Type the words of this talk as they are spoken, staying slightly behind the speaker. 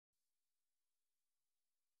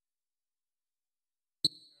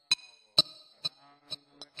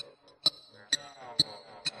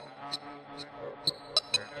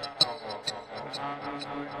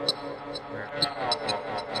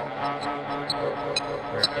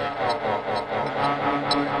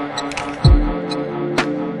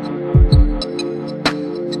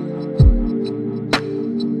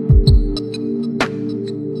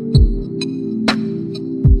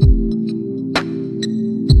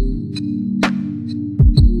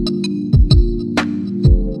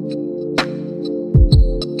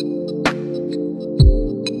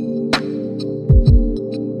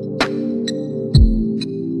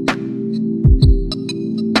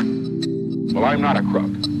Well, I'm not a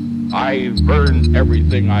crook. I've earned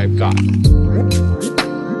everything I've got.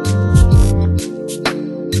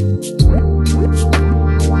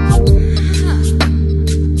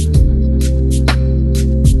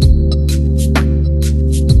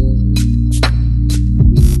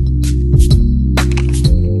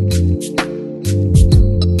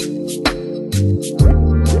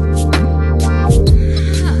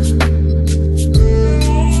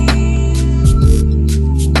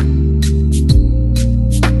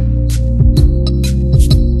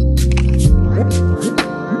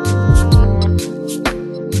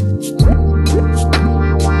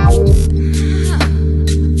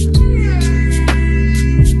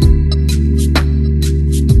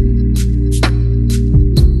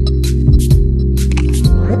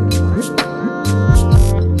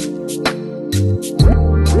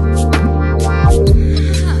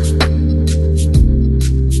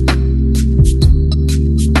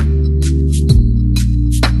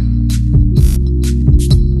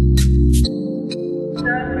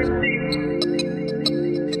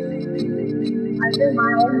 I feel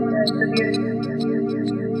my own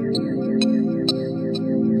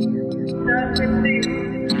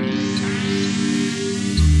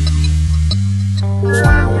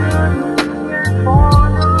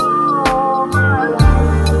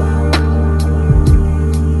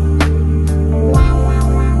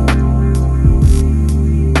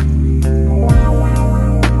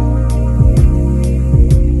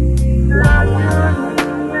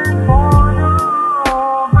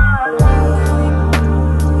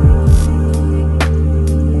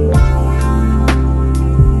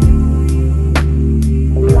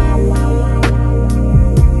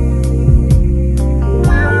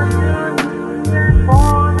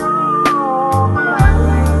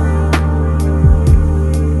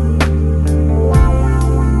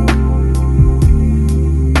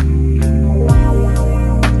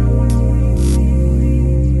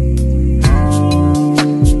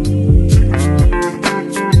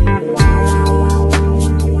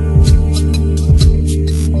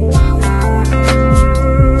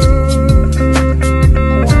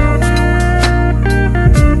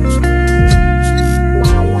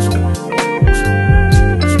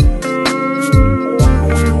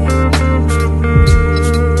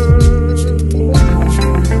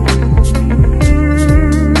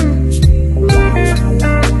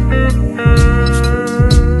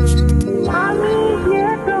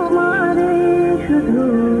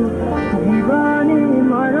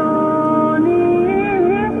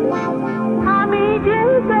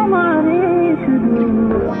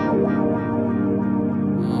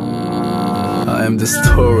I am the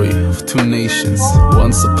story of two nations.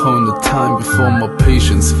 Once upon a time, before my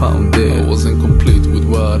patience found there, I wasn't complete with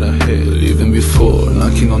what I had. Even before,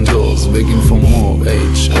 knocking on doors, begging for more.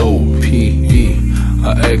 H-O-P-E,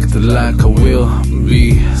 I acted like I will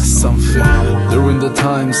be something. During the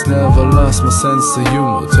times, never lost my sense of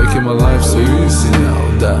humor, taking my life so easy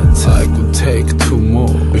now that I could take two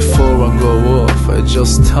more. Before I go off, I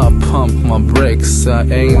just stop, pump my brakes. I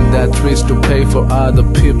ain't that rich to pay for other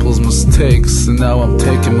people's mistakes. Now I'm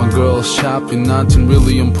taking my girl shopping, nothing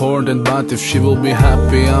really important, but if she will be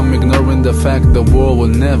happy, I'm ignoring the fact the war will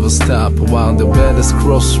never stop. While the baddest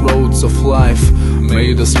crossroads of life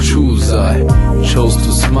made us choose, I chose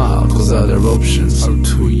to smile, cause other options are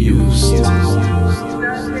too used.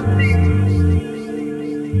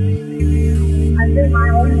 I feel my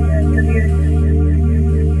own